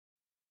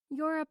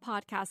You're a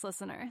podcast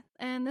listener,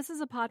 and this is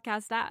a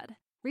podcast ad.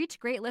 Reach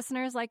great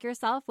listeners like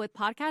yourself with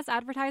podcast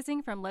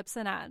advertising from Lips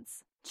and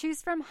Ads.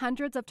 Choose from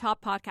hundreds of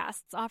top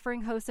podcasts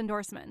offering host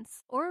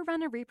endorsements, or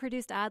run a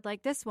reproduced ad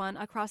like this one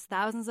across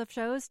thousands of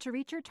shows to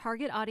reach your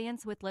target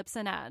audience with Lips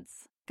and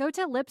Ads. Go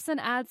to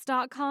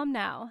lipsandads.com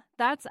now.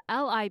 That's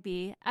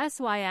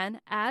LIBSYN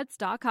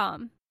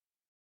ads.com.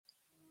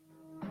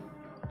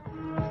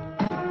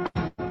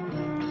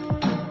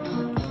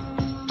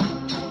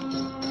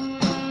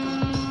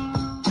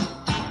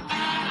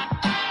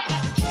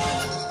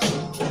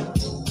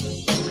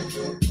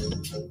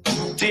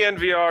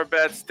 DNVR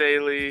Bets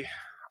Daily,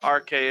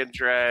 RK and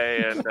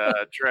Dre, and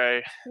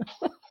Dre.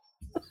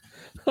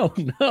 Oh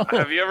no!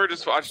 Have you ever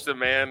just watched a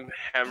man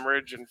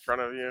hemorrhage in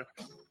front of you?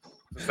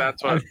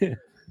 That's what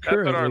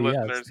our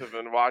listeners have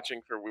been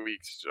watching for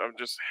weeks. I'm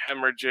just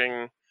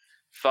hemorrhaging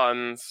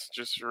funds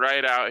just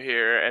right out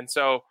here, and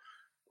so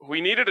we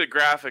needed a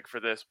graphic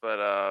for this, but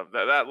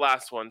that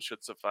last one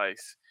should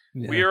suffice.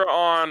 Yeah. We are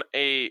on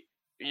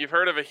you've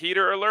heard of a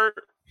heater alert?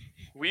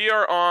 We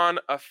are on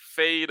a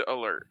fade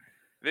alert.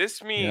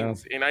 This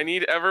means, and I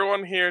need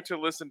everyone here to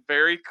listen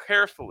very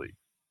carefully,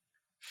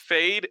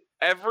 fade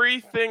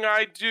everything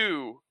I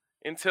do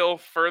until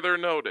further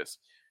notice.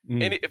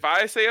 And if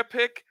I say a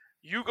pick,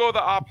 you go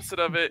the opposite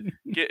of it.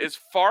 Get as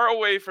far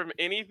away from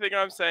anything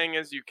I'm saying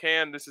as you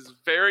can. This is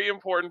very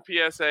important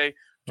PSA.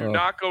 Do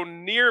not go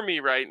near me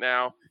right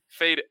now.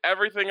 Fade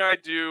everything I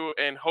do,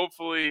 and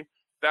hopefully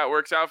that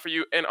works out for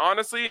you. And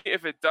honestly,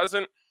 if it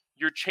doesn't,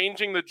 you're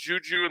changing the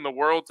juju in the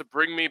world to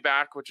bring me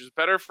back, which is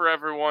better for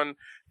everyone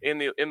in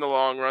the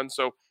long run.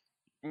 So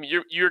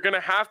you're going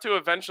to have to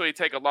eventually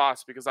take a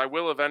loss because I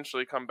will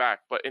eventually come back.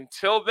 But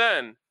until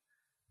then,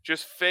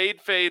 just fade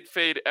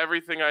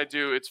everything I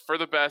do. It's for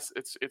the best.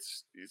 It's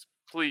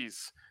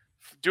please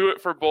do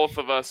it for both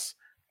of us.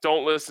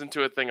 Don't listen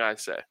to a thing I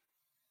say.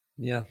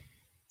 Yeah.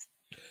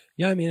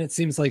 Yeah, I mean, it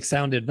seems like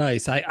sound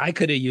advice. I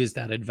could have used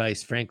that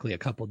advice, frankly, a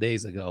couple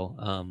days ago,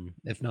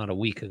 if not a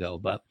week ago.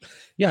 But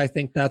yeah, I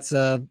think that's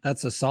a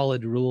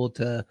solid rule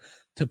to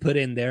put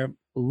in there.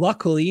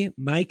 Luckily,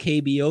 my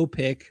KBO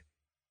pick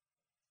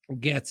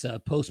gets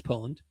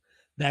postponed.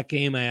 That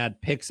game, I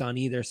had picks on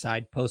either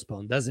side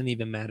postponed. Doesn't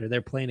even matter.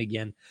 They're playing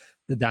again,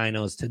 the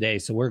Dinos today.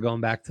 So we're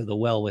going back to the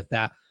well with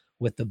that,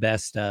 with the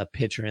best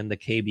pitcher in the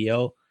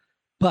KBO.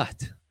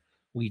 But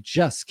we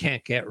just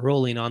can't get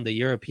rolling on the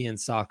European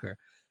soccer.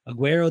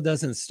 Aguero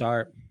doesn't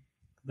start.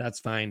 That's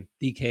fine.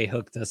 DK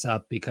hooked us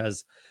up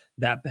because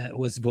that bet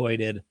was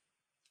voided.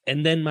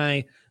 And then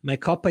my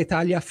Coppa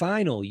Italia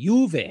final,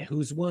 Juve,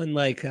 who's won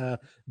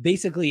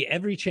basically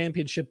every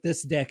championship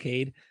this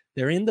decade.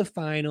 They're in the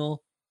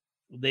final.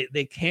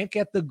 They can't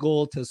get the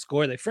goal to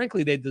score. They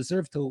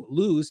deserve to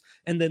lose,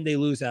 and then they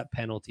lose at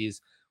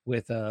penalties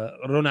with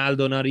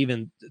Ronaldo not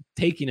even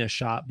taking a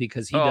shot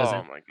because he doesn't.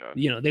 Oh my God.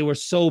 They were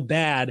so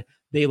bad.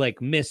 They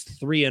missed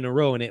 3 in a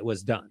row and it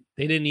was done.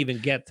 They didn't even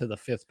get to the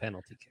 5th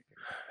penalty kick.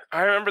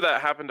 I remember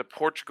that happened to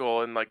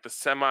Portugal in the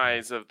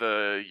semis of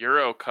the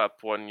Euro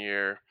Cup one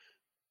year.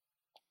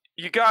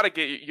 You got to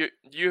get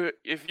you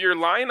if your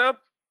lineup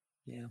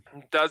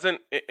doesn't,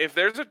 if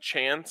there's a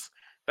chance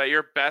that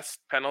your best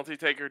penalty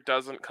taker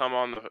doesn't come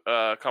on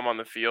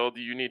the field,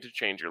 you need to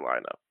change your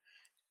lineup.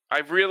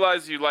 I've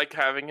realized you like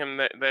having him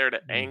there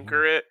to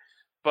anchor it,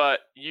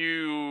 but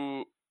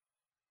it's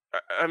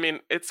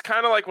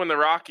kind of like when the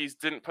Rockies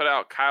didn't put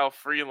out Kyle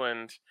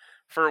Freeland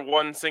for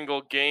one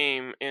single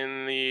game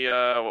in the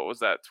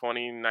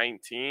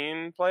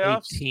 2019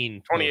 playoffs?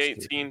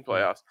 2018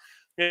 playoffs.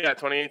 Yeah,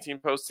 2018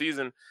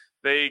 postseason.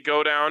 They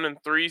go down in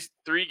three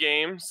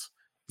games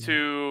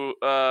to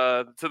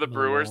the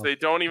Brewers. They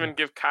don't even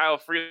give Kyle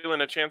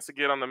Freeland a chance to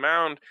get on the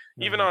mound,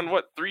 even on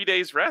 3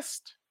 days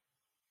rest?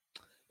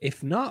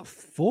 If not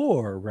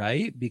 4,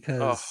 right?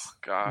 Because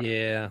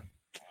yeah.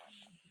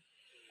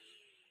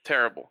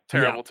 Terrible. So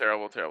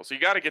you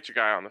got to get your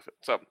guy on the field.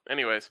 So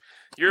anyways,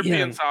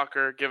 European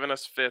soccer giving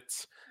us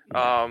fits.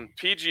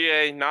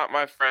 PGA, not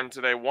my friend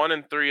today.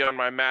 1-3 on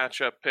my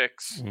matchup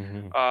picks.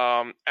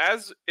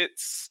 As it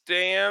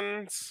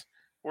stands,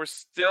 we're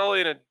still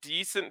in a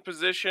decent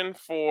position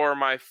for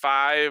my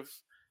 5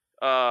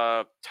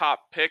 top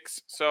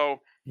picks. So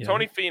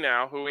Tony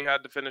Finau, who we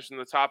had to finish in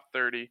the top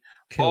 30,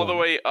 all the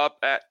way up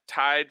at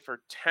tied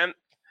for 10th.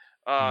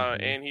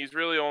 And he's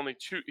really only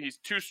 2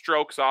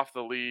 strokes off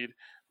the lead,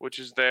 which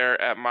is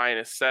there at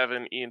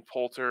 -7. Ian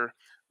Poulter,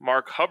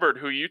 Mark Hubbard,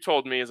 who you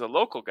told me is a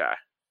local guy.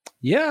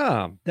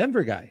 Yeah,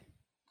 Denver guy,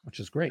 which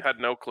is great. Had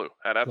no clue.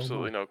 Had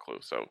absolutely no clue.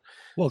 So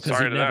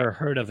because you never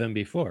heard of him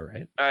before,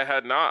 right? I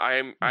had not.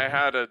 I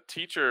had a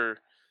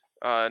teacher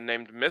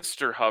named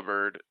Mr.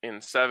 Hubbard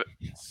in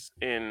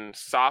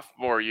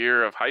sophomore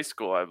year of high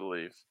school, I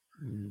believe.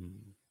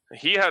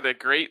 He had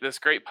this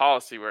great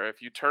policy where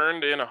if you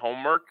turned in a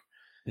homework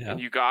and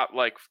you got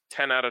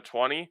 10 out of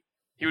 20,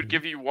 he would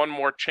give you one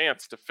more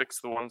chance to fix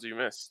the ones you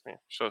missed.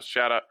 So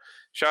shout out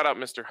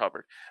Mr.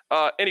 Hubbard.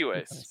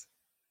 Anyways,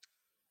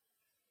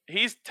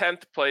 he's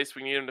 10th place.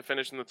 We need him to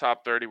finish in the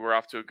top 30. We're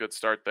off to a good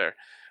start there.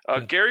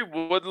 Gary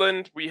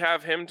Woodland, we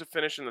have him to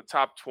finish in the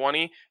top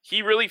 20.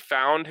 He really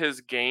found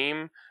his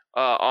game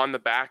on the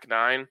back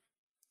nine.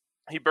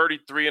 He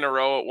birdied 3 in a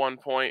row at one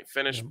point,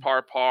 finished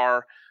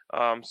par.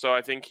 So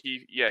I think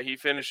he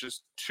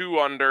finishes 2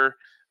 under.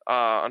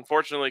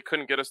 Unfortunately,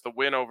 couldn't get us the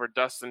win over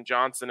Dustin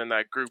Johnson and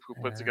that group who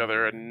put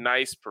together a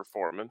nice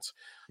performance.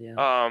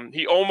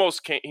 He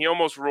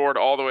almost roared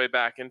all the way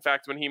back. In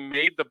fact, when he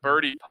made the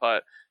birdie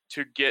putt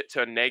to get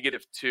to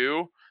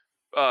 -2,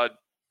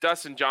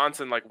 Dustin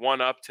Johnson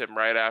one-upped him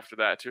right after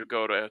that to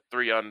go to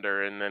 3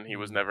 under, and then he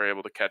was never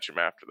able to catch him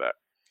after that.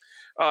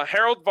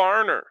 Harold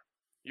Varner,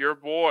 your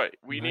boy,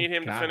 we need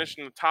him to finish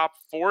in the top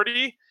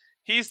 40.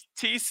 He's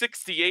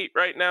T68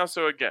 right now.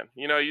 So again,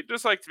 you'd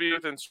just like to be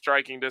within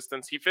striking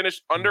distance. He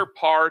finished under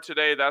par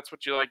today. That's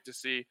what you like to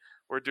see.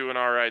 We're doing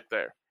all right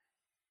there.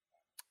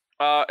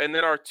 And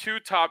then our 2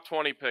 top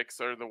 20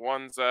 picks are the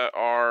ones that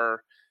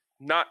are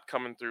not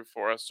coming through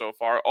for us so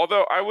far.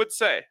 Although I would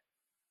say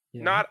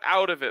not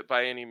out of it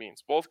by any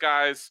means. Both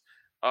guys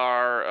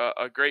are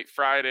a great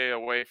Friday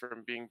away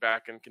from being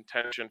back in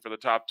contention for the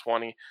top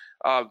 20.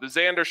 The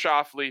Xander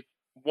Schauffele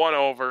 1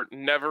 over,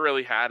 never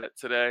really had it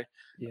today,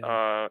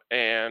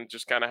 and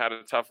just kind of had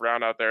a tough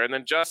round out there. And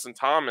then Justin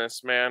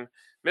Thomas, man,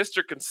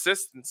 Mr.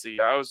 Consistency.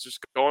 I was just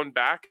going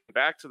back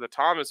to the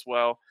Thomas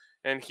well,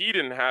 and he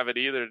didn't have it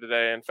either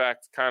today. In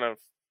fact, kind of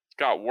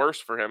got worse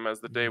for him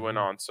as the day went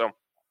on. So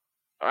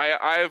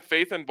I have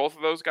faith in both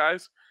of those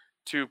guys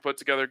to put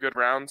together good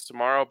rounds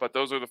tomorrow, but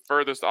those are the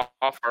furthest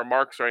off our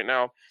marks right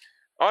now.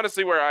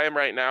 Honestly, where I am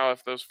right now,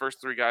 if those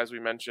first 3 guys we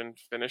mentioned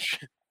finish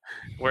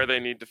where they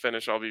need to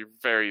finish, I'll be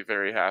very,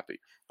 very happy.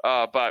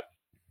 But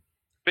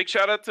big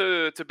shout out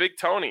to Big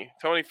Tony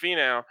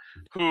Finau,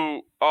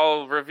 who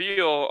I'll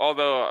reveal,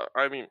 although,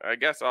 I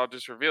guess I'll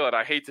just reveal it.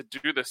 I hate to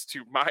do this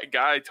to my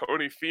guy,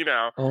 Tony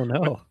Finau. Oh,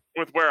 no.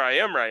 With where I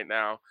am right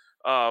now.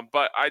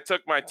 But I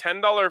took my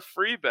 $10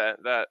 free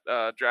bet that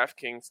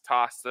DraftKings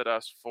tossed at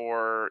us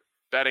for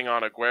betting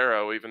on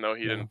Aguero, even though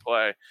he didn't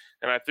play.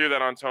 And I threw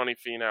that on Tony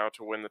Finau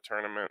to win the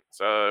tournament.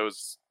 So it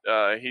was,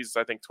 he's,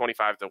 I think,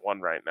 25-1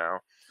 right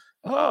now.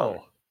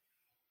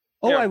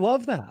 I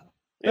love that.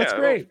 That's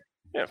great.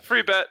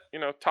 Free bet,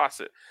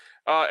 toss it.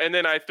 And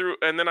then I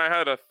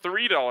had a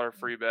 $3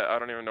 free bet. I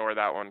don't even know where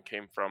that one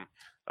came from.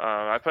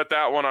 I put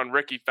that one on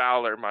Ricky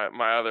Fowler,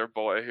 my other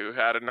boy, who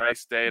had a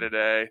nice day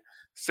today,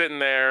 sitting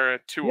there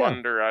at 2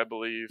 under, I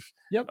believe.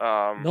 Yep.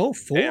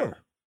 4.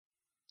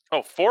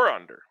 4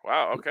 under.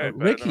 Wow. Okay.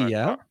 Ricky,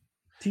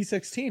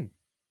 T16.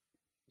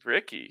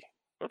 Ricky.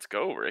 Let's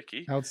go,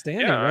 Ricky.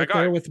 Outstanding.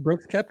 There with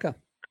Brooks Koepka.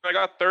 I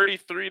got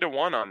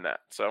 33-1 on that.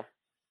 So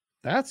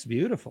that's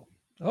beautiful.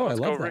 Oh, I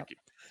love that. Ricky.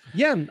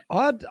 Yeah,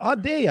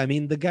 odd day. I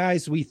mean, the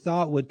guys we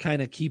thought would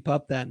kind of keep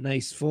up that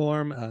nice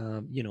form,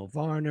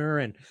 Varner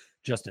and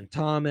Justin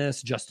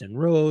Thomas, Justin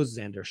Rose,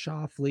 Xander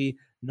Schauffele,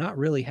 not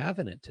really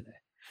having it today.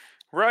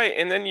 Right.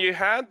 And then you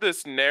had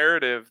this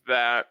narrative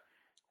that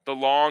the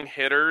long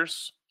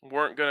hitters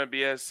weren't going to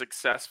be as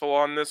successful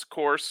on this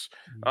course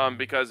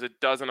because it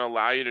doesn't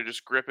allow you to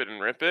just grip it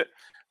and rip it.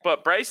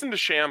 But Bryson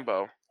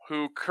DeChambeau,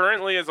 who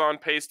currently is on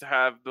pace to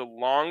have the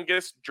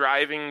longest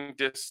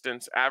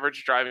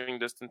average driving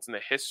distance in the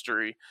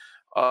history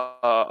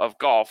of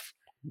golf,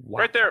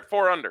 right there at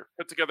 4 under,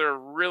 put together a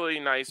really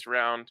nice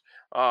round.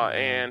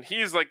 And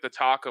he's like the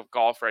talk of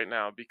golf right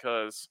now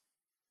because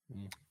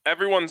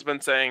everyone's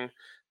been saying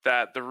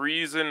that the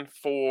reason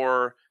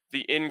for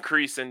the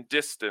increase in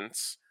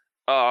distance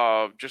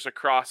just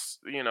across,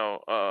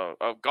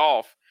 of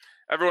golf,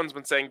 everyone's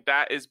been saying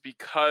that is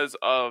because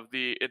of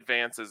the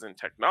advances in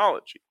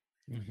technology.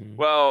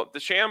 Well,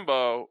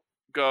 DeChambeau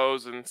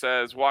goes and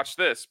says, watch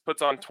this,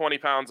 puts on 20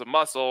 pounds of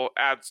muscle,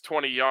 adds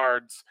 20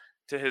 yards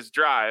to his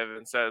drive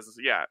and says,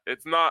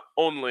 it's not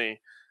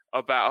only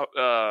about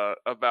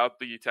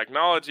the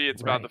technology,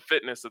 it's about the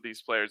fitness of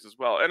these players as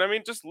well. And I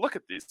mean, just look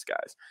at these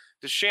guys.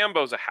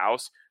 DeChambeau's a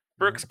house.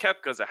 Brooks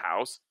Koepka's a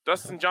house.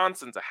 Dustin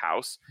Johnson's a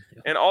house.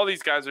 And all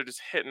these guys are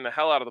just hitting the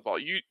hell out of the ball.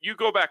 You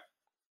go back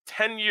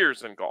 10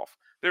 years in golf.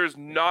 There's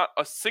not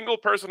a single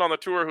person on the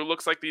tour who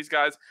looks like these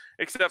guys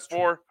except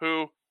for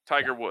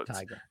Tiger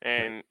Woods.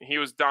 And he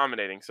was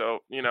dominating. So,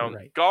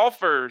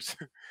 golfers,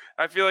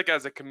 I feel like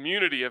as a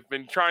community have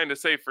been trying to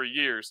say for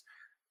years,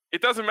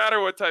 it doesn't matter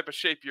what type of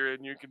shape you're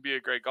in, you can be a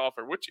great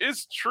golfer, which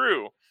is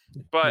true.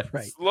 But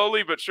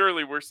slowly but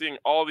surely, we're seeing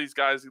all these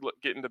guys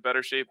get into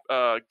better shape.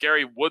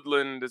 Gary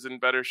Woodland is in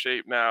better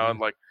shape now. And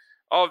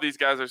all of these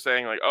guys are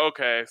saying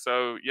okay,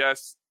 so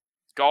yes,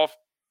 golf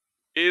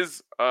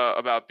is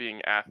about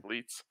being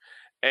athletes.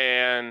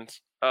 And,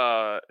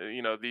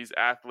 these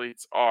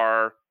athletes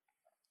are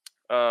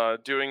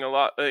doing a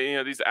lot.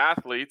 These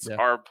athletes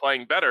are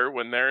playing better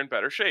when they're in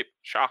better shape.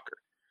 Shocker.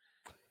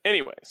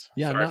 Anyways.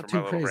 Yeah, not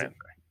too crazy.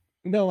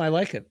 No, I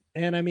like it.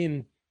 And I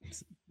mean,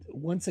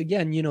 once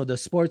again, the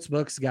sports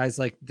books, guys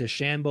like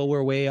DeChambeau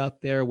were way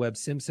up there. Webb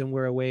Simpson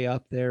were way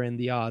up there in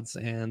the odds.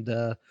 And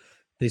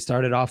they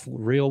started off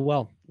real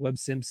well. Webb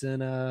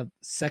Simpson,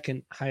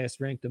 second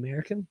highest ranked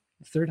American,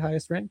 third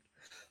highest ranked.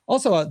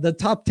 Also, the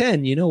top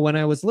 10, when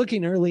I was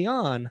looking early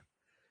on,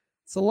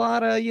 it's a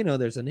lot of,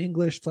 there's an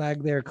English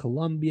flag there,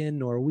 Colombian,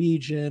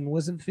 Norwegian.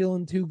 Wasn't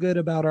feeling too good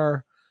about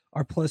our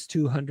plus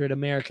 200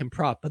 American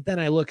prop. But then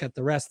I look at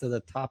the rest of the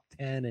top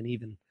 10 and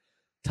even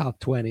top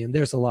 20, and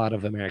there's a lot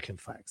of American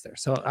flags there.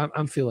 So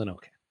I'm feeling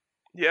okay.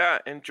 Yeah,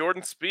 and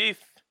Jordan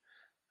Spieth,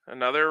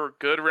 another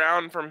good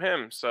round from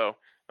him. So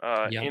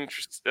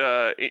he's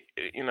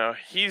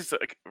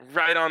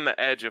right on the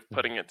edge of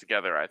putting it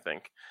together, I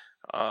think,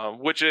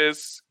 which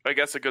is, I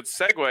guess, a good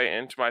segue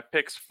into my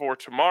picks for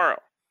tomorrow.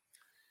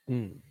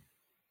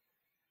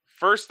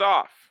 First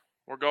off,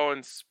 we're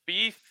going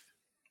Spieth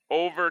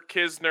over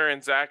Kisner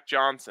and Zach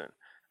Johnson.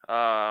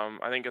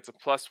 I think it's a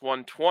plus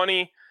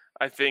 120.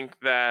 I think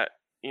that,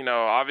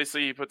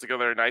 obviously he put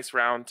together a nice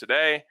round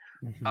today.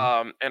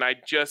 And I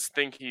just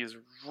think he's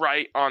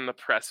right on the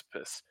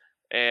precipice.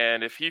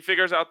 And if he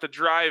figures out the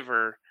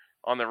driver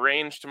on the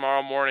range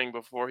tomorrow morning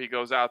before he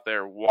goes out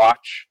there,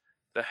 watch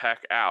the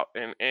heck out.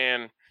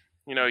 And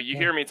you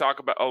hear me talk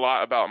a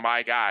lot about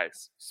my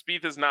guys.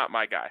 Spieth is not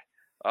my guy.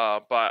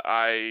 But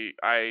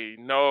I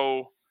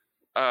know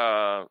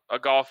a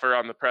golfer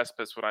on the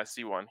precipice when I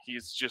see one.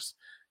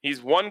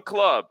 He's one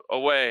club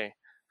away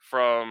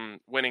from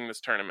winning this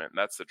tournament.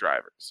 That's the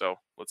driver. So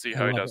let's see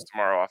how he does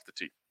tomorrow off the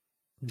tee.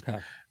 Okay.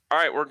 All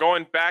right, we're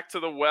going back to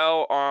the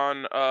well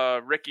on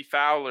Ricky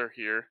Fowler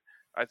here.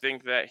 I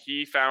think that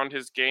he found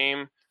his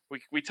game.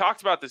 We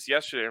talked about this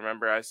yesterday,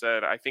 remember? I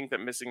said I think that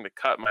missing the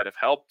cut might have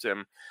helped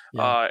him.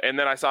 Yeah. And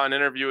then I saw an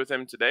interview with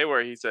him today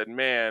where he said,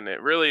 man,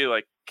 it really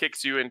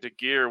kicks you into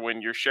gear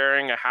when you're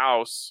sharing a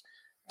house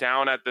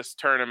down at this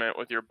tournament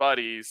with your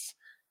buddies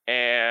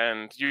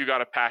and you got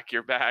to pack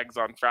your bags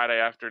on Friday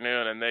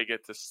afternoon and they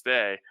get to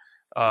stay.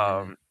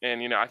 And,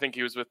 I think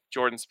he was with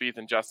Jordan Spieth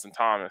and Justin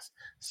Thomas.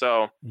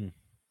 So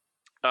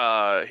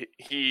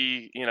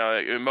he,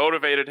 it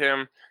motivated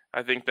him.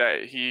 I think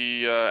that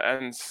he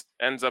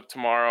ends up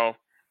tomorrow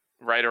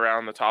right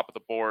around the top of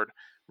the board.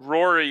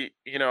 Rory,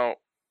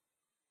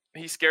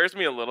 he scares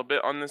me a little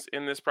bit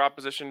in this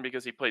proposition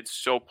because he played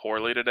so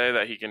poorly today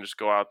that he can just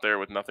go out there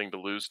with nothing to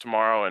lose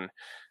tomorrow, and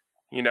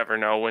you never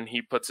know when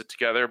he puts it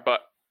together.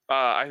 But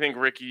I think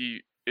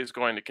Ricky is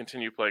going to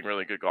continue playing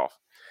really good golf.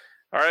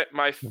 All right,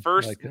 my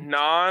first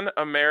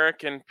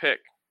non-American pick.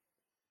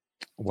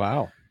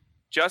 Wow.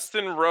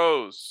 Justin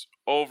Rose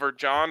over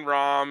Jon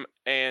Rahm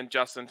and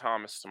Justin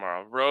Thomas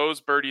tomorrow.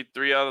 Rose birdied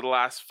 3 out of the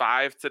last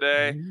 5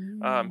 today.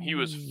 He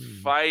was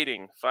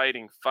fighting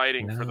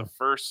for the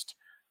first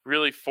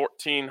really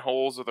 14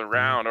 holes of the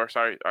round, or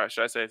sorry,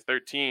 should I say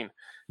 13.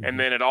 And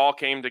then it all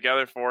came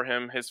together for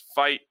him. His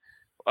fight,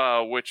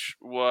 which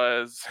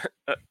was,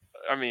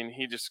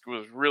 he just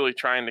was really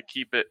trying to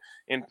keep it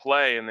in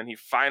play. And then he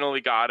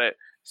finally got it,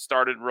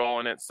 started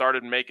rolling it,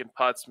 started making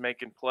putts,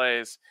 making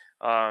plays.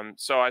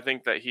 So I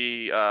think that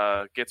he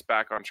gets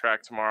back on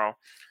track tomorrow.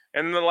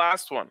 And then the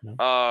last one,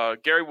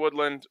 Gary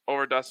Woodland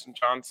over Dustin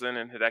Johnson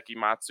and Hideki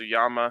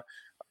Matsuyama.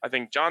 I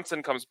think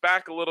Johnson comes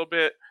back a little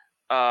bit,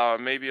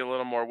 maybe a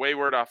little more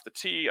wayward off the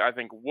tee. I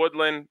think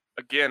Woodland,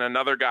 again,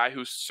 another guy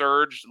who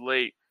surged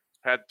late,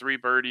 had 3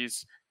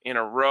 birdies in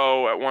a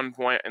row at one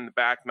point in the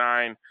back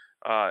 9,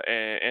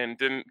 and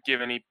didn't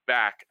give any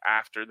back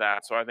after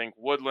that. So I think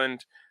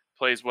Woodland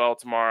plays well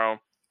tomorrow.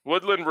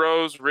 Woodland,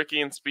 Rose,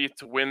 Ricky, and Spieth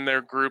to win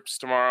their groups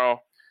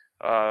tomorrow.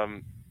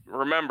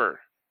 Remember,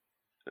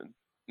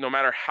 no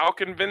matter how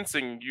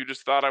convincing you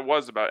just thought I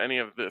was about any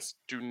of this,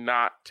 do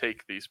not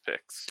take these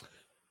picks.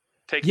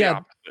 Take the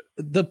opposite.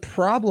 The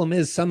problem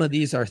is some of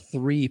these are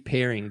 3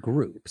 pairing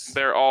groups.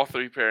 They're all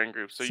 3 pairing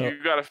groups. So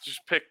you got to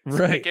just pick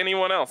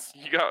anyone else.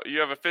 You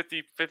have a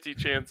 50-50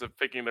 chance of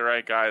picking the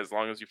right guy as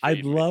long as you feed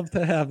I'd love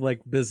to have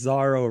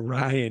Bizarro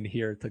Ryan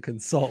here to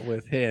consult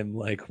with him.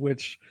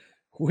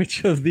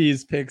 Which of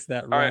these picks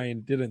that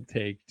Ryan didn't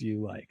take do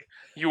you like?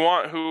 You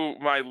want who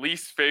my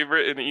least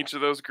favorite in each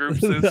of those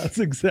groups is? That's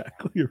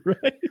exactly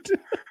right.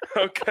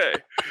 Okay.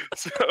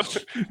 So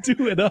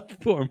do it up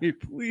for me,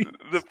 please.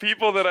 The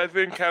people that I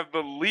think have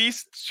the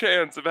least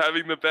chance of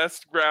having the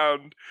best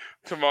round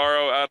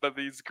tomorrow out of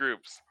these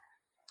groups: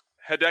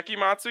 Hideki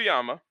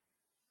Matsuyama,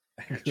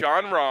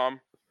 Jon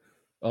Rahm,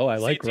 I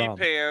like CT Rahm.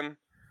 Pan,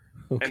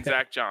 and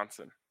Zach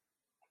Johnson.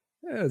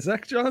 Yeah,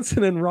 Zach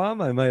Johnson and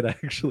Rahm, I might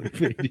actually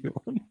fade you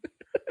on.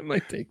 I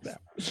might take that.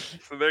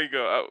 So there you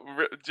go.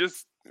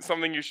 Just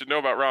something you should know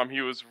about Rahm.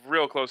 He was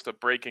real close to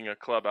breaking a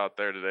club out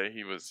there today.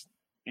 He was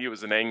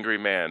an angry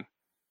man.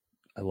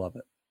 I love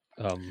it.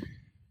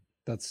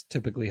 That's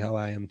typically how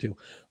I am too.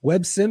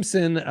 Webb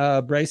Simpson,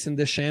 Bryson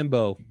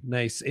DeChambeau.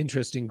 Nice,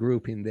 interesting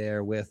grouping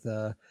there with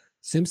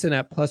Simpson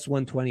at plus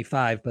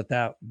 125, but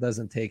that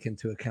doesn't take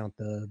into account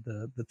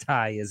the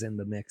tie is in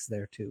the mix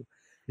there too.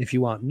 If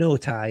you want no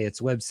tie,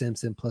 it's Webb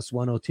Simpson plus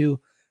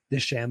 102,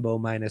 DeChambeau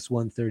minus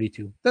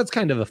 132. That's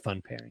kind of a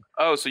fun pairing.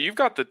 Oh, so you've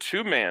got the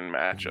 2-man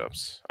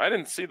matchups. I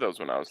didn't see those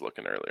when I was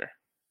looking earlier.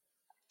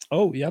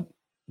 Oh, yep.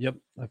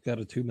 I've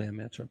got a 2-man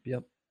matchup.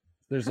 Yep.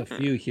 There's a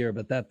few here,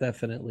 but that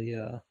definitely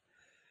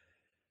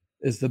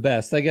is the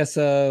best. I guess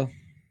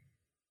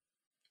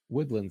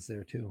Woodland's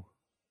there too.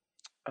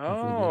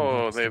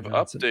 Oh, they've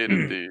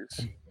updated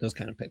these. Those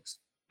kind of picks.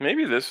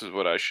 Maybe this is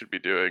what I should be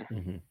doing.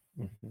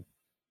 Mm-hmm. Mm-hmm.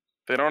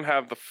 They don't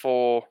have the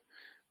full.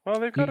 Well,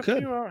 they've got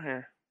few out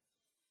here.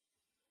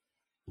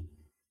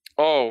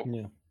 Oh,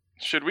 yeah.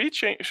 Should we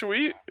change? Should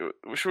we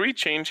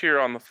change here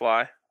on the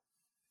fly?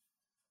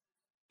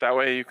 That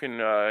way you can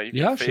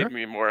fade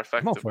me more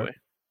effectively.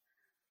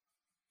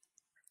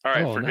 All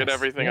right, forget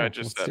everything I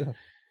just said.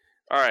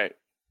 All right,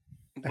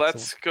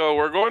 let's go.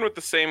 We're going with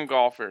the same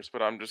golfers,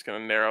 but I'm just going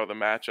to narrow the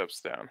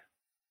matchups down.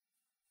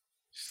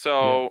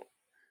 So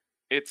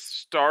it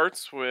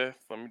starts with.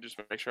 Let me just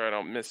make sure I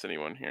don't miss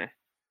anyone here.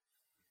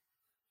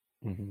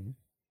 Mm-hmm.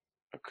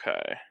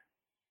 Okay.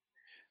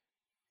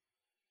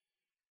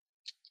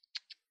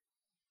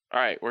 All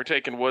right, we're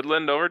taking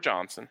Woodland over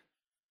Johnson.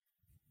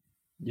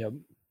 Yep.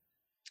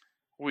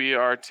 We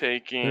are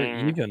taking.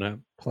 They're even a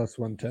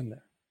 +110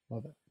 there.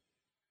 Love it.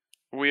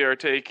 We are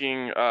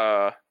taking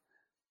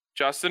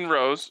Justin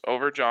Rose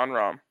over John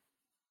Rahm.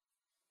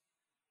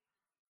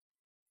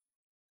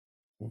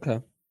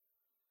 Okay.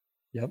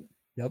 Yep.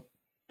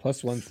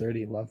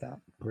 +130. Love that.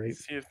 Great.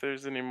 See if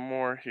there's any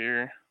more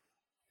here.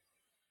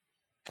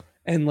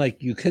 And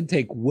you could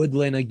take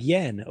Woodland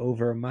again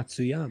over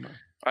Matsuyama.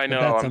 I know.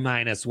 But that's a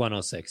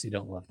 -106. You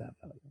don't love that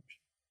value.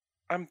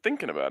 I'm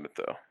thinking about it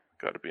though.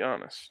 Got to be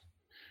honest.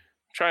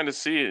 I'm trying to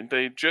see.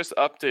 They just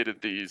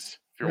updated these.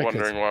 If you're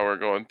wondering why we're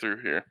going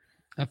through here.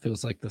 That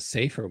feels like the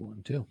safer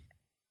one too.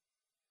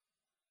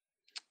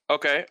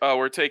 Okay.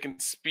 We're taking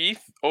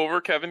Spieth over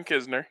Kevin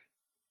Kisner.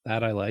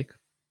 That I like.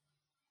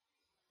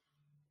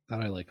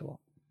 That I like a lot.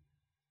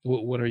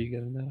 What are you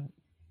getting that at?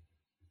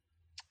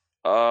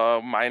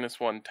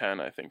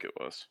 -110, I think it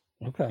was.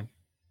 Okay.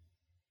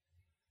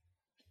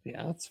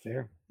 Yeah, that's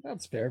fair.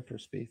 That's fair for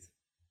Spieth.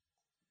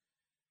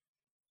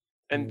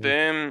 And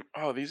then,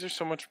 these are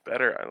so much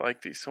better. I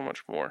like these so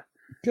much more.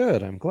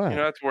 Good, I'm glad. You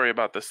don't have to worry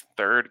about this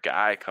third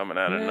guy coming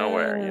out of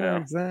nowhere, you know?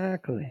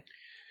 Exactly.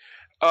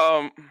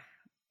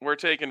 We're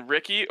taking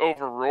Ricky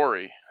over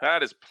Rory.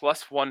 That is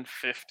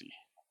 +150.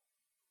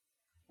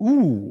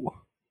 Ooh.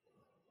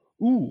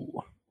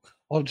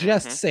 I'll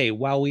just say,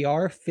 while we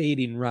are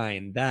fading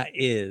Ryan, that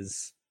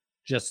is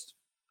just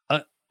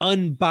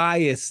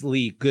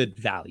unbiasedly good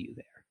value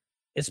there.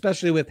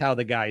 Especially with how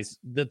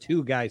the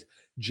two guys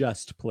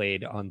just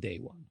played on day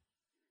one.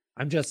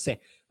 I'm just saying,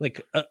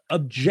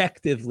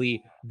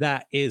 objectively,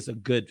 that is a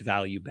good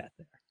value bet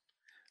there.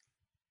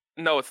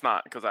 No, it's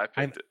not, because I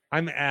picked it.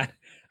 I'm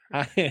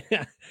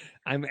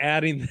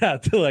adding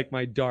that to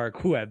my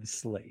dark web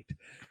slate.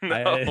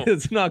 No.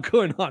 It's not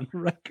going on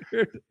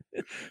record.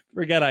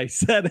 Forget I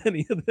said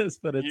any of this,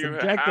 but it's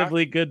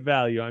objectively good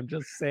value. I'm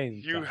just saying.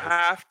 You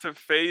have to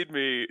fade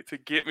me to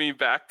get me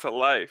back to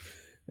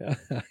life.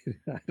 I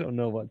don't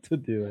know what to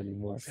do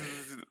anymore.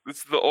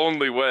 It's the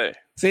only way.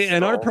 See,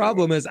 and our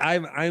problem is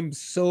I'm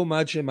so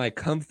much in my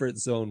comfort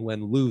zone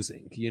when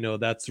losing.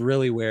 That's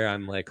really where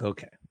I'm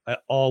okay,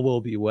 all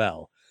will be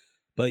well.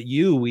 But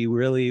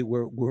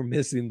we're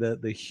missing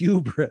the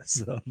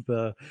hubris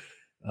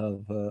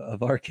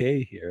of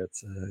RK here.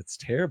 It's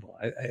terrible.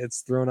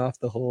 It's thrown off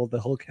the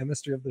whole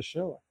chemistry of the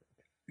show.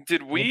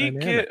 Did we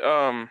get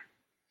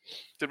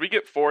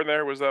 4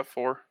 there? Was that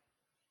 4?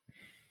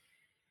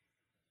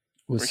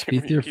 Was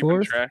Spieth your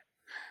 4th?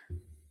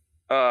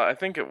 I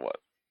think it was.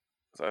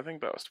 I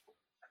think that was 4.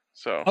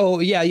 So.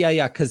 Oh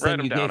yeah. Because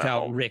then you gave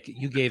out Rick.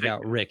 You gave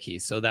out Ricky,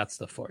 so that's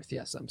the 4th.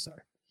 Yes, I'm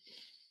sorry.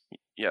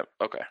 Yep.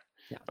 Okay.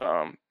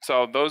 Yeah.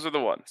 So those are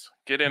the ones.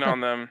 Get in on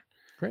them.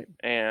 Great.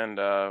 And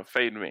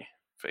fade me.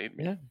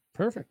 Yeah.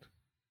 Perfect.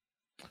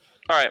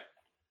 All right.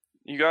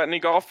 You got any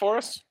golf for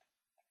us?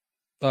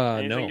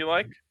 Anything you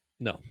like?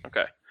 No.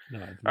 Okay.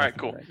 No. All right.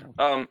 Cool.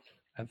 Right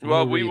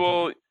we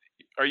will.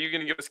 Are you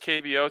going to give us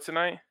KBO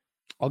tonight?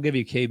 I'll give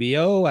you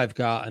KBO. I've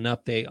got an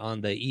update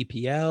on the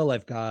EPL.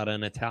 I've got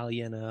an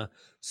Italian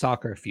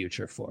soccer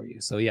future for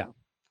you. So yeah,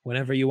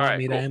 whenever you want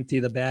me to empty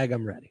the bag,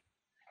 I'm ready.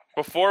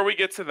 Before we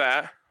get to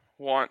that,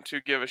 want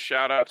to give a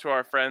shout out to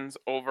our friends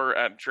over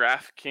at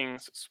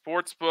DraftKings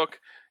Sportsbook.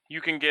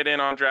 You can get in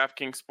on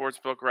DraftKings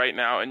Sportsbook right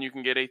now, and you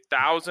can get a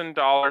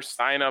 $1,000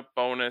 sign-up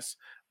bonus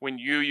when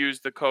you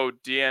use the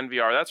code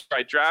DNVR. That's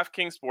right,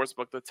 DraftKings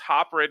Sportsbook, the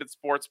top-rated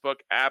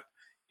sportsbook app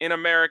in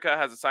America,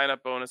 has a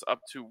sign-up bonus up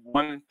to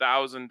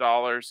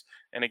 $1,000.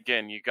 And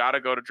again, you got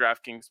to go to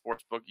DraftKings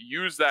Sportsbook.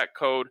 Use that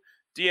code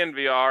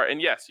DNVR. And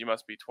yes, you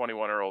must be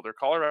 21 or older.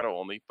 Colorado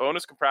only.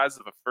 Bonus comprises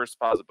of a first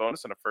deposit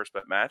bonus and a first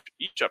bet match,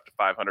 each up to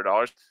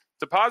 $500.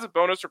 Deposit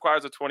bonus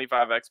requires a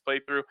 25x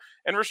playthrough,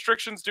 and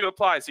restrictions do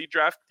apply. See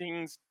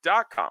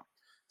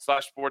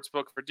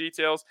DraftKings.com/sportsbook for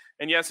details.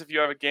 And yes, if you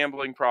have a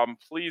gambling problem,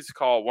 please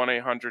call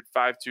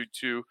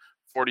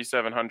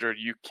 1-800-522-4700.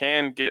 You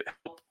can get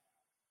help.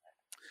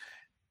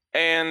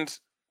 And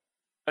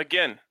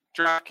again,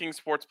 DraftKings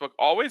Sportsbook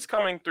always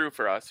coming through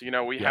for us.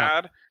 We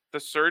had the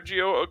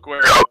Sergio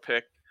Aguero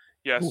pick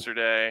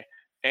yesterday,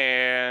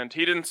 and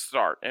he didn't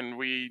start. And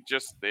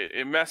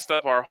it messed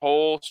up our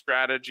whole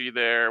strategy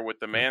there with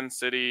the Man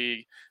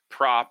City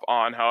prop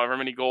on however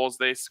many goals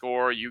they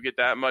score. You get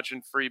that much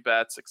in free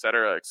bets, et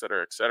cetera, et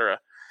cetera, et cetera.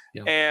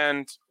 Yeah.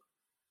 And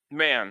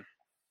man,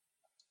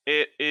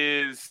 it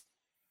is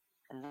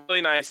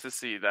Really nice to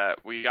see that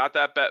we got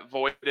that bet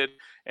voided.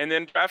 And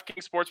then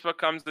DraftKings Sportsbook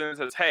comes in and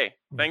says, hey,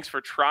 thanks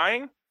for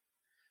trying.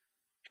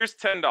 Here's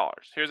 $10.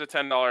 Here's a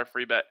 $10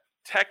 free bet.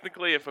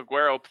 Technically, if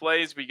Aguero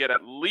plays, we get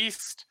at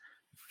least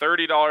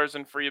 $30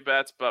 in free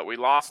bets, but we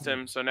lost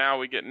him, so now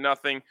we get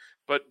nothing.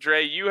 But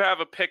Dre, you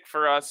have a pick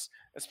for us,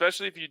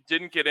 especially if you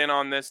didn't get in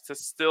on this, to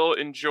still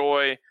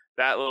enjoy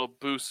that little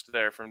boost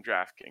there from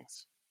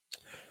DraftKings.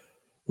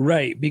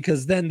 Right,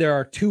 because then there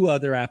are two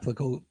other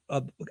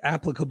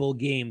applicable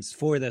games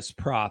for this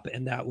prop,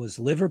 and that was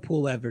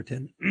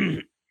Liverpool-Everton,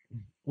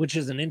 which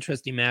is an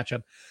interesting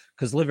matchup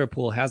because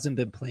Liverpool hasn't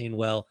been playing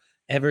well.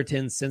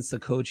 Everton, since the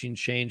coaching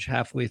change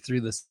halfway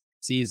through the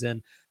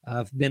season,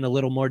 have been a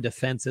little more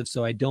defensive,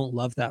 so I don't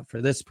love that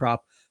for this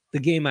prop. The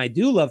game I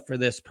do love for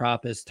this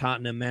prop is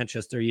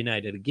Tottenham-Manchester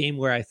United, a game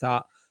where I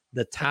thought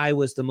the tie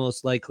was the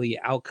most likely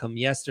outcome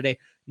yesterday.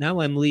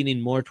 Now I'm leaning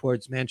more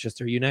towards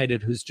Manchester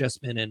United, who's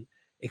just been in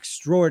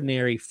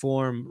extraordinary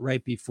form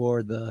right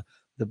before the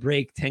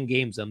break, 10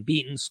 games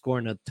unbeaten,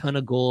 scoring a ton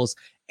of goals,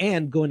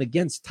 and going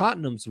against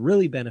Tottenham's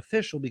really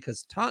beneficial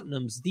because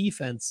Tottenham's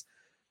defense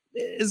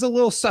is a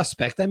little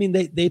suspect. I mean,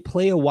 they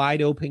play a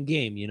wide open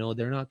game,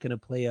 they're not going to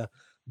play a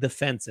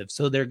defensive.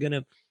 So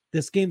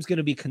this game's going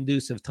to be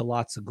conducive to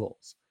lots of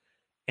goals.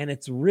 And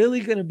it's really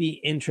going to be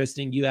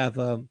interesting. You have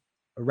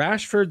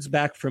Rashford's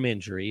back from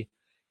injury.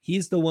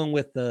 He's the one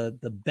with the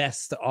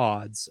best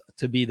odds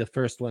to be the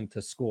first one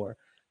to score.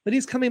 But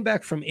he's coming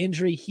back from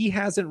injury. He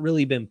hasn't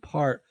really been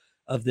part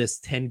of this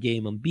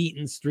 10-game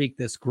unbeaten streak,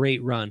 this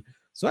great run.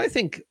 So I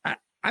think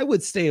I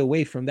would stay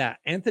away from that.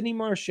 Anthony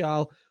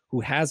Martial, who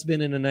has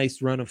been in a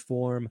nice run of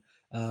form,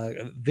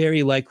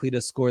 very likely to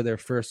score their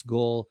first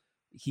goal.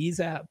 He's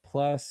at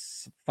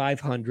plus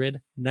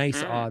 500.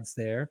 Nice odds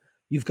there.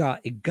 You've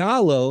got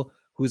Igalo,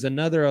 who's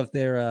another of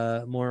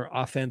their more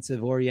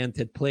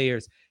offensive-oriented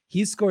players.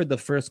 He's scored the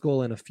first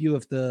goal in a few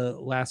of the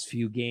last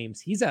few games.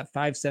 He's at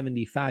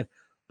 575.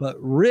 But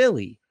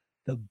really,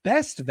 the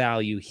best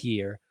value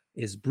here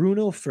is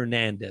Bruno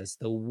Fernandes,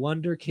 the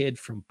wonder kid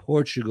from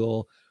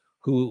Portugal,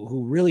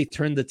 who really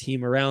turned the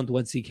team around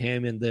once he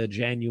came in the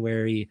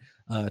January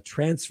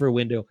transfer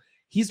window.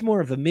 He's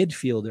more of a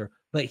midfielder,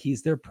 but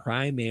he's their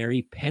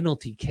primary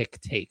penalty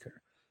kick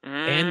taker.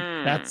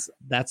 And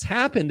that's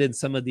happened in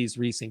some of these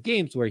recent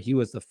games where he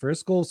was the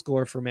first goal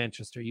scorer for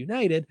Manchester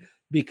United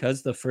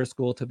because the first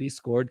goal to be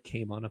scored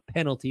came on a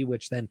penalty,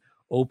 which then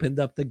opened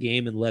up the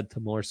game and led to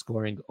more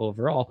scoring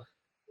overall.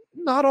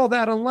 Not all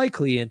that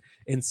unlikely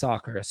in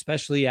soccer,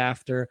 especially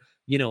after,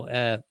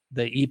 the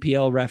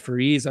EPL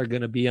referees are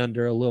going to be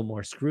under a little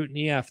more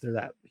scrutiny after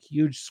that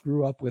huge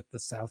screw up with the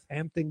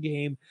Southampton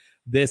game.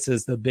 This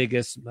is the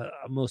biggest,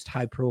 most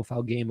high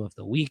profile game of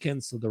the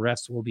weekend, so the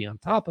rest will be on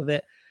top of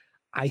it.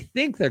 I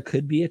think there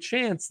could be a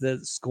chance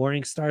that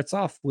scoring starts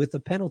off with a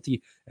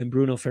penalty and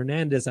Bruno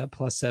Fernandes at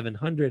plus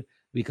 700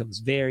 becomes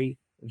very,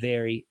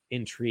 very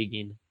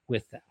intriguing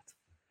with that.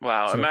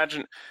 Wow.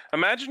 So,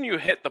 imagine you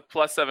hit the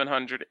plus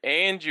 700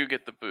 and you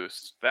get the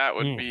boost. That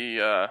would be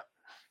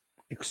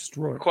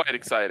extraordinary.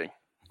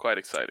 Quite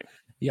exciting.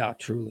 Yeah,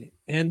 truly.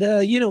 And,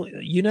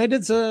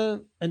 United's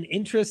an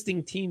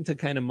interesting team to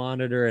kind of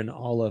monitor in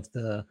all of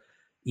the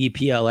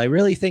EPL. I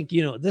really think,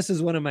 this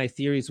is one of my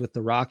theories with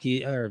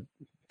the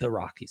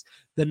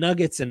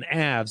Nuggets and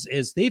Avs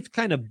is they've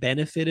kind of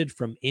benefited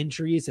from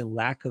injuries and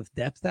lack of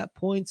depth at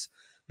points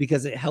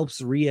because it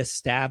helps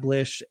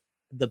reestablish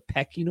the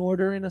pecking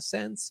order in a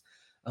sense.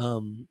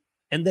 And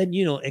then,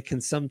 it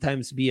can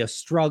sometimes be a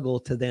struggle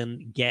to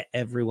then get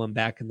everyone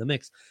back in the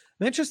mix.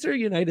 Manchester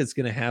United is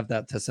going to have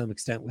that to some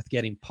extent with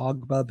getting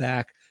Pogba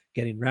back,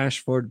 getting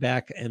Rashford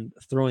back, and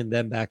throwing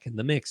them back in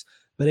the mix.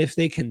 But if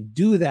they can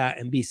do that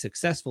and be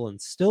successful and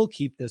still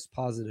keep this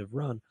positive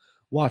run,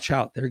 watch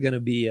out. They're going to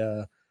be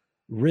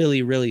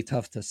really, really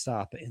tough to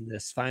stop in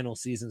this final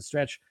season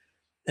stretch.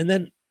 And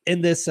then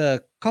in this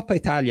Coppa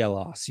Italia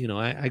loss,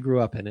 I grew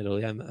up in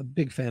Italy. I'm a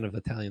big fan of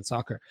Italian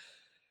soccer.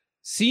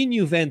 Seeing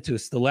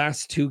Juventus the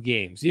last two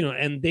games,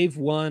 and they've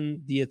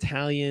won the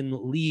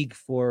Italian league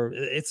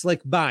it's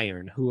like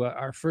Bayern, who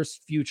our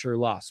first future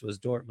loss was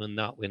Dortmund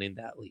not winning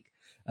that league.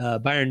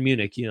 Bayern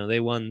Munich,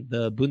 they won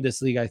the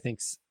Bundesliga, I think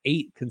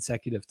 8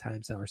 consecutive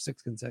times now, or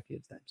 6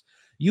 consecutive times.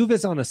 Juve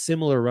is on a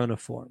similar run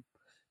of form.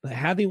 But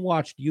having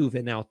watched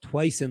Juve now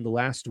twice in the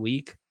last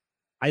week,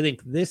 I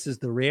think this is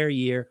the rare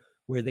year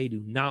where they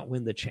do not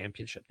win the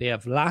championship. They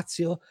have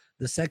Lazio,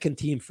 the second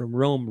team from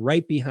Rome,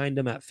 right behind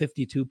them at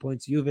 52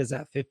 points. Juve is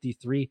at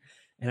 53,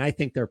 and I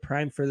think they're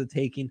primed for the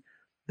taking.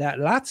 That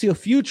Lazio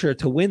future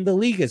to win the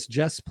league is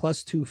just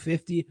plus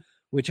 250,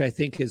 which I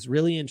think is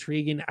really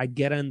intriguing. I'd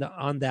get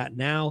on that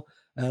now.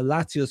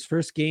 Lazio's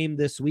first game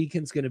this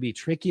weekend is going to be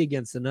tricky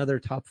against another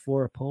top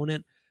 4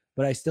 opponent,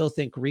 but I still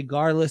think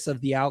regardless of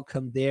the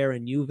outcome there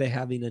and Juve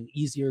having an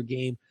easier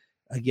game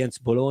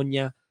against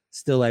Bologna,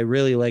 still I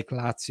really like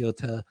Lazio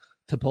to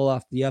pull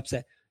off the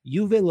upset.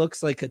 Juve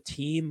looks like a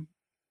team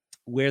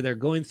where they're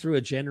going through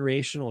a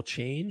generational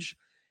change,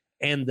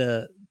 and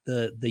the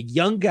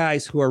young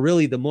guys who are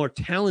really the more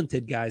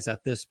talented guys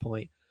at this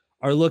point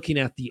are looking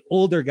at the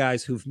older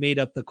guys who've made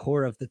up the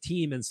core of the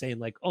team and saying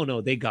like, oh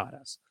no, they got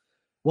us.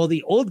 Well,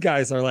 the old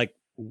guys are like,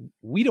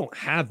 we don't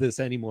have this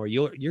anymore.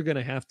 You're going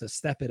to have to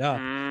step it up.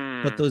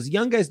 But those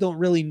young guys don't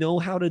really know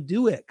how to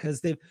do it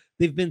because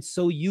they've been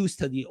so used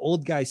to the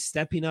old guys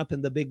stepping up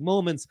in the big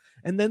moments.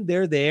 And then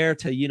they're there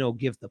to, you know,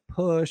 give the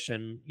push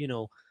and, you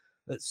know,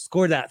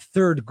 score that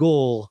third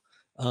goal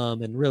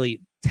and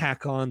really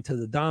tack on to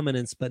the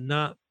dominance, but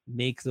not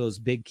make those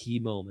big key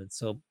moments.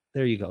 So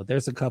there you go.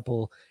 There's a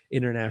couple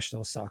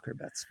international soccer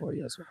bets for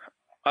you as well.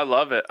 I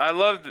love it. I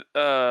loved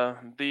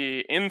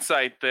the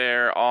insight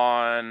there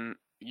on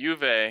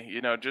Juve,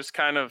 you know, just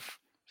kind of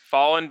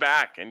falling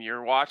back and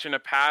you're watching a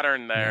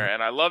pattern there.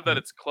 And I love that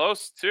it's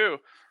close too.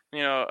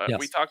 You know,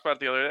 we talked about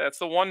the other day. That's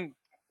the one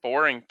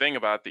boring thing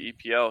about the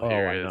EPL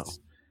here is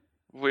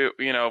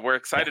we're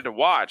excited to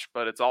watch,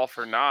 but it's all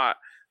for naught.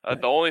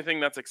 The only thing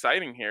that's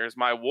exciting here is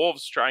my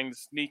Wolves trying to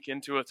sneak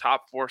into a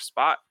top 4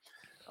 spot.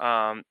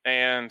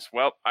 And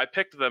well, I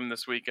picked them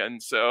this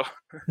weekend, so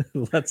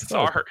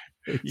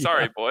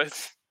sorry,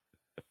 boys.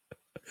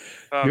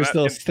 You're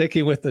still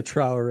sticking with the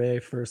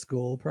Traoré first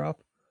goal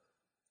prop?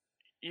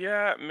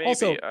 Yeah, maybe.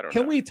 Also, I don't know.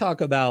 Can we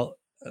talk about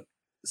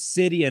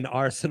City and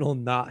Arsenal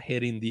not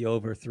hitting the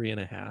over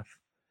 3.5?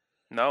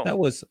 No. That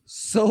was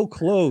so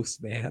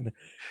close, man.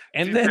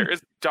 And dude, then there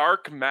is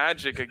dark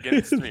magic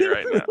against me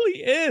right now. It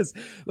really is.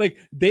 Like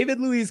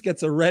David Luiz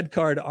gets a red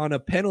card on a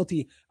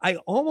penalty. I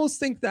almost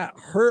think that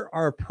hurt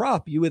our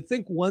prop. You would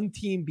think one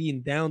team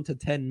being down to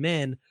 10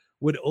 men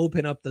would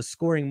open up the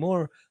scoring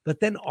more, but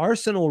then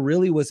Arsenal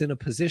really was in a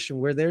position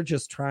where they're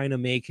just trying to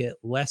make it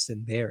less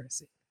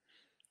embarrassing.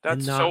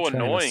 That's so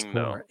annoying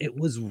though. It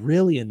was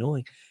really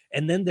annoying.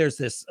 And then there's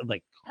this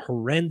like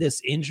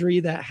horrendous injury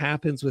that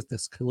happens with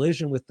this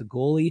collision with the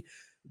goalie.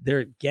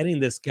 They're getting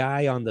this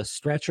guy on the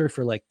stretcher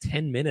for like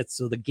 10 minutes.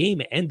 So the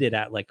game ended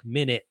at like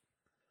minute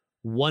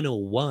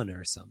 101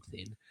 or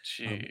something.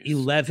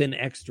 11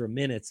 extra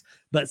minutes.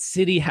 But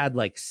City had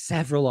like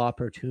several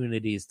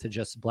opportunities to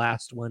just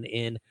blast one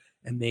in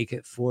and make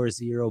it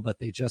 4-0, but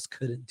they just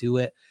couldn't do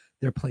it.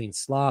 They're playing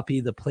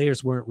sloppy. The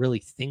players weren't really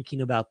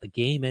thinking about the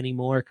game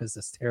anymore because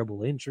this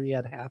terrible injury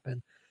had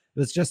happened. It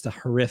was just a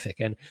horrific.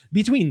 And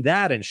between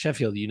that and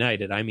Sheffield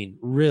United, I mean,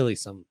 really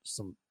some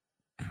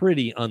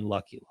pretty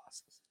unlucky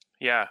losses.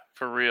 Yeah,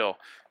 for real.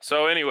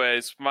 So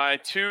anyways, my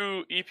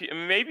 2 EP,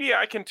 maybe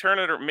I can turn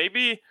it, or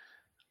maybe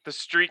the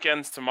streak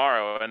ends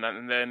tomorrow and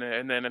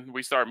then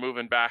we start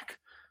moving back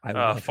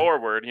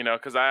forward, you know,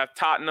 because I have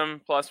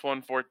Tottenham plus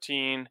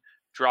 114,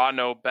 draw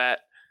no bet.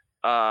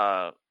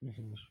 Maybe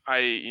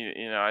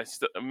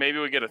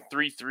we get a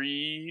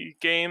 3-3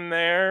 game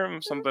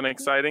there, something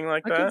exciting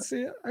like that.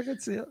 I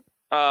could see it.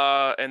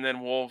 And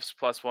then Wolves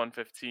plus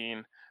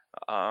 115.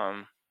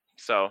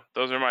 So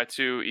those are my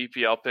 2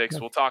 EPL picks.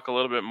 We'll talk a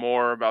little bit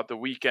more about the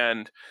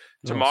weekend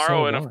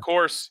tomorrow. And of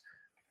course,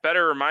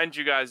 better remind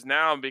you guys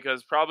now,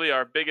 because probably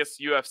our biggest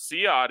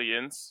UFC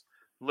audience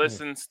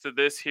listens to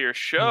this here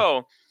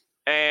show.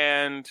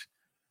 And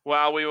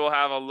while we will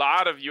have a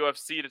lot of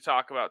UFC to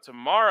talk about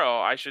tomorrow,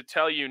 I should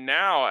tell you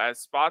now,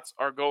 as spots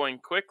are going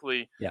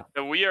quickly,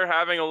 that we are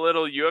having a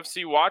little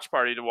UFC watch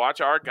party to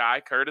watch our guy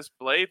Curtis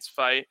Blades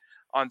fight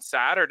on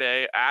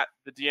Saturday at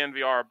the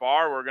DNVR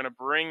bar. We're going to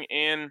bring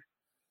in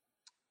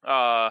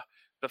the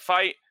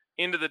fight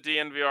into the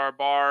DNVR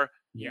bar.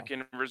 You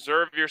can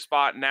reserve your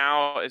spot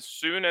now. As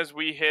soon as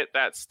we hit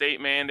that state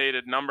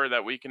mandated number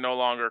that we can no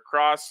longer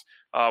cross,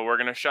 we're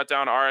going to shut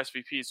down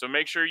RSVP. So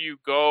make sure you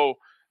go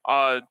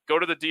to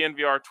the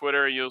DNVR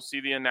Twitter. You'll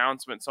see the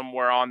announcement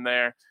somewhere on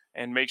there,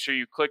 and make sure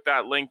you click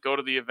that link, go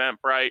to the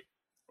Eventbrite,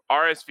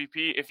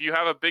 RSVP. If you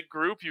have a big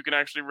group, you can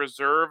actually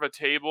reserve a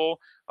table,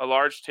 a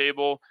large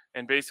table,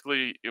 and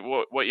basically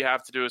what you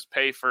have to do is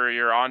pay for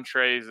your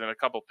entrees and a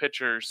couple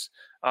pitchers,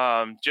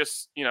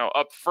 just,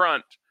 up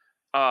front,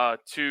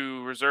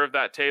 to reserve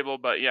that table.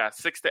 But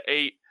 6 to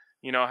 8,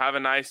 have a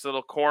nice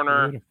little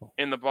corner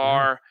in the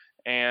bar,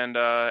 and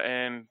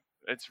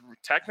it's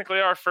technically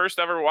our first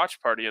ever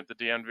watch party at the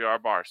DNVR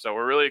bar. So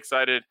we're really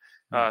excited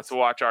to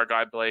watch our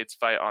guy Blades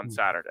fight on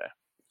Saturday.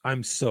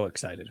 I'm so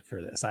excited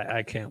for this.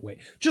 I can't wait.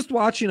 Just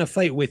watching a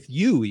fight with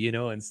you,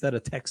 instead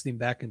of texting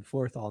back and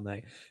forth all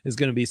night is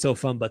going to be so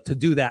fun. But to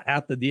do that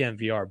at the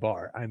DNVR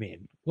bar, I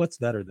mean, what's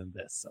better than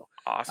this? So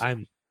awesome.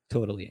 I'm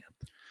totally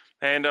amped.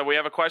 And we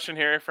have a question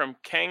here from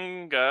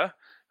Kenga,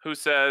 who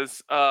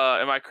says,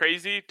 am I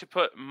crazy to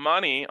put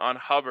money on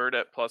Hubbard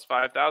at plus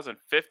 5,000?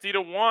 50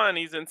 to 1.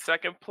 He's in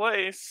second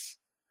place.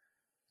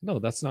 No,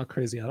 that's not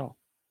crazy at all.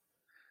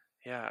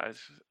 Yeah,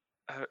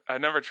 I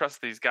never trust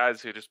these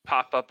guys who just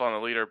pop up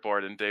on the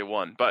leaderboard in day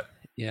one. But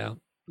yeah.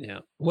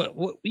 What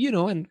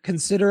and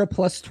consider a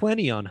plus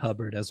 20 on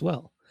Hubbard as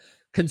well.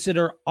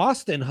 Consider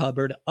Austin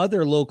Hubbard,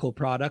 other local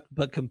product,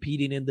 but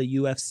competing in the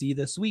UFC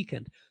this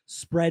weekend.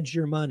 Spread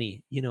your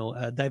money,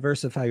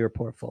 diversify your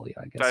portfolio,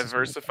 I guess.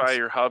 Diversify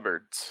your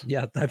Hubbards.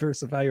 Yeah,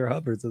 diversify your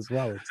Hubbards as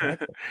well.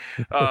 Exactly.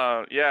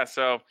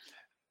 So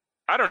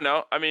I don't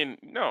know. I mean,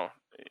 no,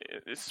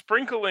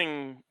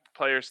 sprinkling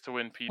players to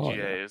win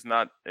PGA is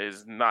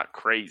not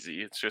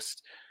crazy. It's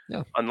just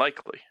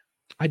unlikely.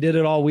 I did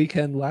it all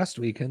weekend last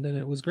weekend, and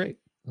it was great.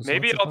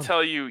 Maybe I'll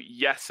tell you,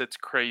 yes, it's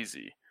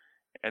crazy,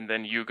 and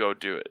then you go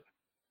do it.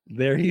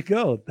 There you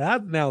go.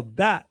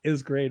 That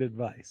is great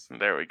advice.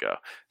 There we go.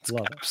 It's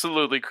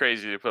absolutely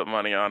crazy to put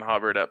money on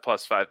Hubbard at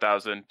plus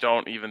 5,000.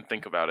 Don't even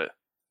think about it.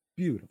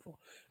 Beautiful.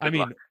 Good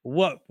luck.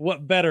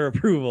 What better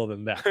approval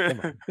than that?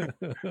 Come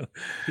on.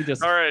 He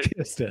just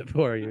kissed it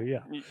for you. Yeah.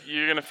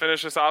 You're gonna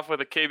finish us off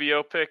with a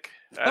KBO pick.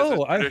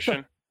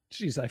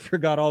 Jeez, I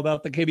forgot all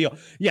about the KBO.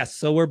 Yes,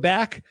 so we're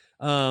back.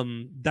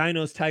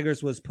 Dinos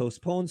Tigers was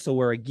postponed, so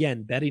we're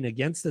again betting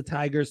against the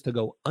Tigers to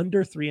go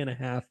under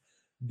 3.5.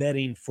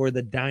 Betting for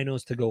the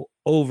Dinos to go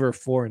over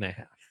 4.5.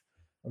 I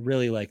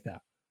really like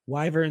that.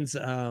 Wyverns.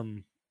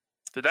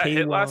 Did that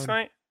hit last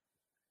night?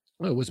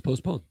 Oh, it was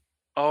postponed.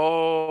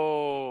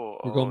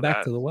 We're going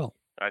back to the well.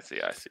 I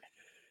see.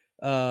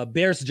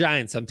 Bears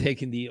Giants. I'm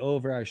taking the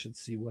over. I should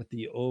see what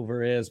the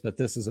over is, but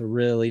this is a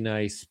really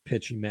nice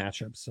pitching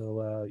matchup.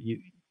 So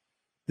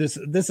this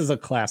is a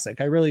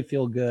classic. I really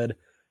feel good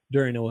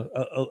during a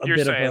You're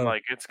bit saying of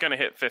like it's going to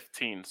hit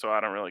 15, so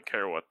I don't really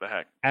care what the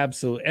heck.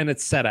 Absolutely. And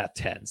it's set at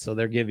 10, so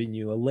they're giving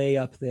you a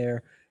layup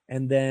there.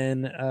 And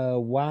then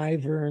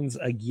Wyverns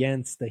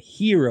against the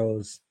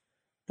Heroes.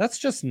 That's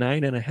just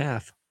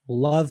 9.5.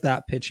 Love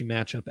that pitching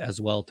matchup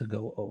as well to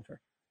go over.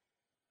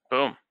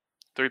 Boom.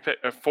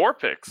 4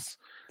 picks.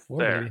 4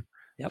 there. Baby.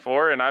 Yep.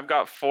 4, and I've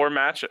got 4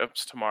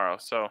 matchups tomorrow.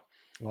 So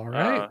all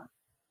right.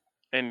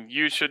 And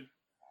you should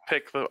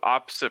pick the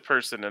opposite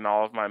person in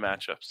all of my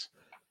matchups.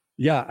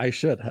 Yeah, I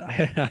should.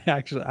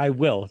 I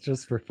will,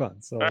 just for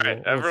fun. So all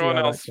right, everyone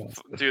else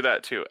do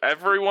that too.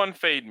 Everyone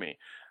fade me.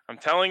 I'm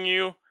telling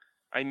you,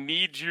 I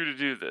need you to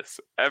do this.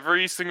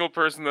 Every single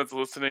person that's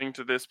listening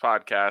to this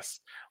podcast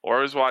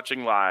or is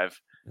watching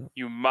live,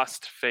 you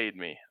must fade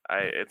me.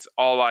 It's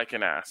all I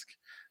can ask.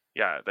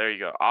 Yeah, there you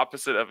go.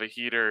 Opposite of a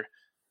heater,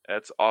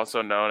 it's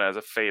also known as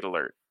a fade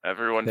alert.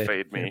 Everyone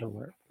fade me.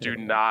 Do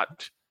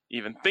not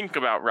even think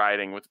about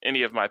riding with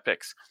any of my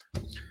picks.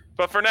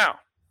 But for now,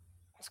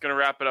 it's going to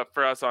wrap it up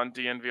for us on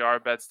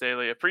DNVR Bets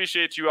Daily.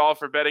 Appreciate you all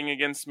for betting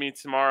against me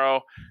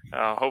tomorrow.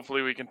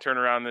 Hopefully we can turn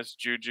around this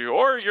juju,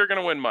 or you're going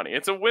to win money.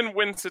 It's a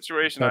win-win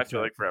situation, I feel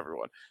like, for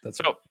everyone.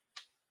 That'll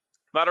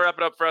wrap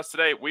it up for us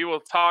today. We will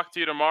talk to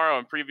you tomorrow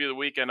and preview the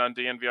weekend on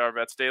DNVR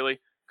Bets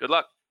Daily. Good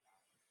luck.